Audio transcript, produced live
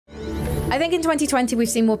I think in 2020, we've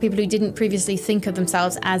seen more people who didn't previously think of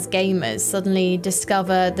themselves as gamers suddenly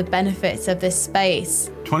discover the benefits of this space.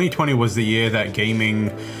 2020 was the year that gaming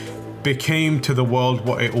became to the world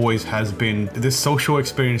what it always has been, this social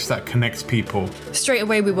experience that connects people. Straight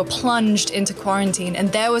away we were plunged into quarantine, and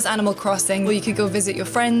there was Animal Crossing, where you could go visit your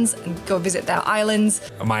friends and go visit their islands.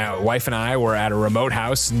 My wife and I were at a remote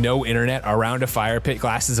house, no internet, around a fire pit,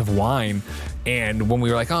 glasses of wine. And when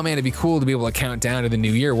we were like, oh man, it'd be cool to be able to count down to the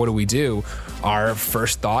new year, what do we do? Our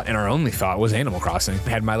first thought and our only thought was Animal Crossing. I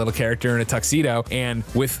had my little character in a tuxedo, and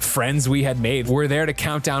with friends we had made, we're there to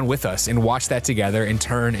count down with us and watch that together and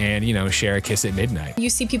turn and, you know, share a kiss at midnight.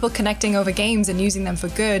 You see people connecting over games and using them for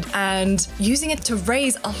good and using it to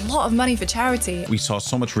raise a lot of money for charity. We saw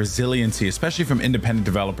so much resiliency, especially from independent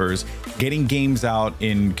developers, getting games out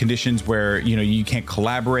in conditions where, you know, you can't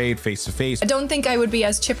collaborate face to face. I don't think I would be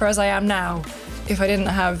as chipper as I am now if I didn't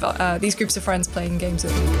have these groups of friends playing games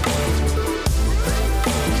with me.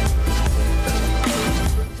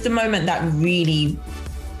 The moment that really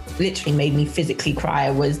literally made me physically cry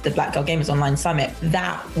was the Black Girl Gamers Online Summit.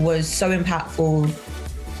 That was so impactful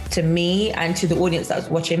to me and to the audience that was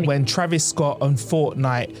watching. When Travis Scott and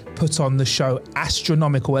Fortnite put on the show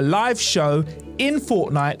Astronomical, a live show in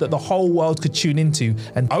Fortnite that the whole world could tune into,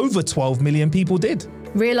 and over 12 million people did.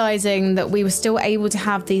 Realizing that we were still able to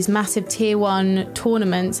have these massive tier 1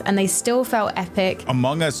 tournaments and they still felt epic.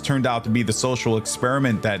 Among Us turned out to be the social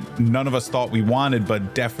experiment that none of us thought we wanted,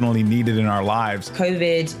 but definitely needed in our lives.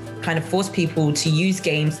 COVID kind of forced people to use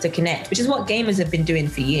games to connect, which is what gamers have been doing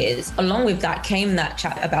for years. Along with that came that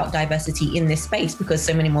chat about diversity in this space because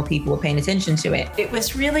so many more people were paying attention to it. It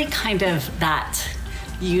was really kind of that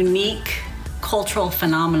unique cultural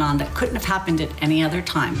phenomenon that couldn't have happened at any other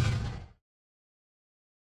time.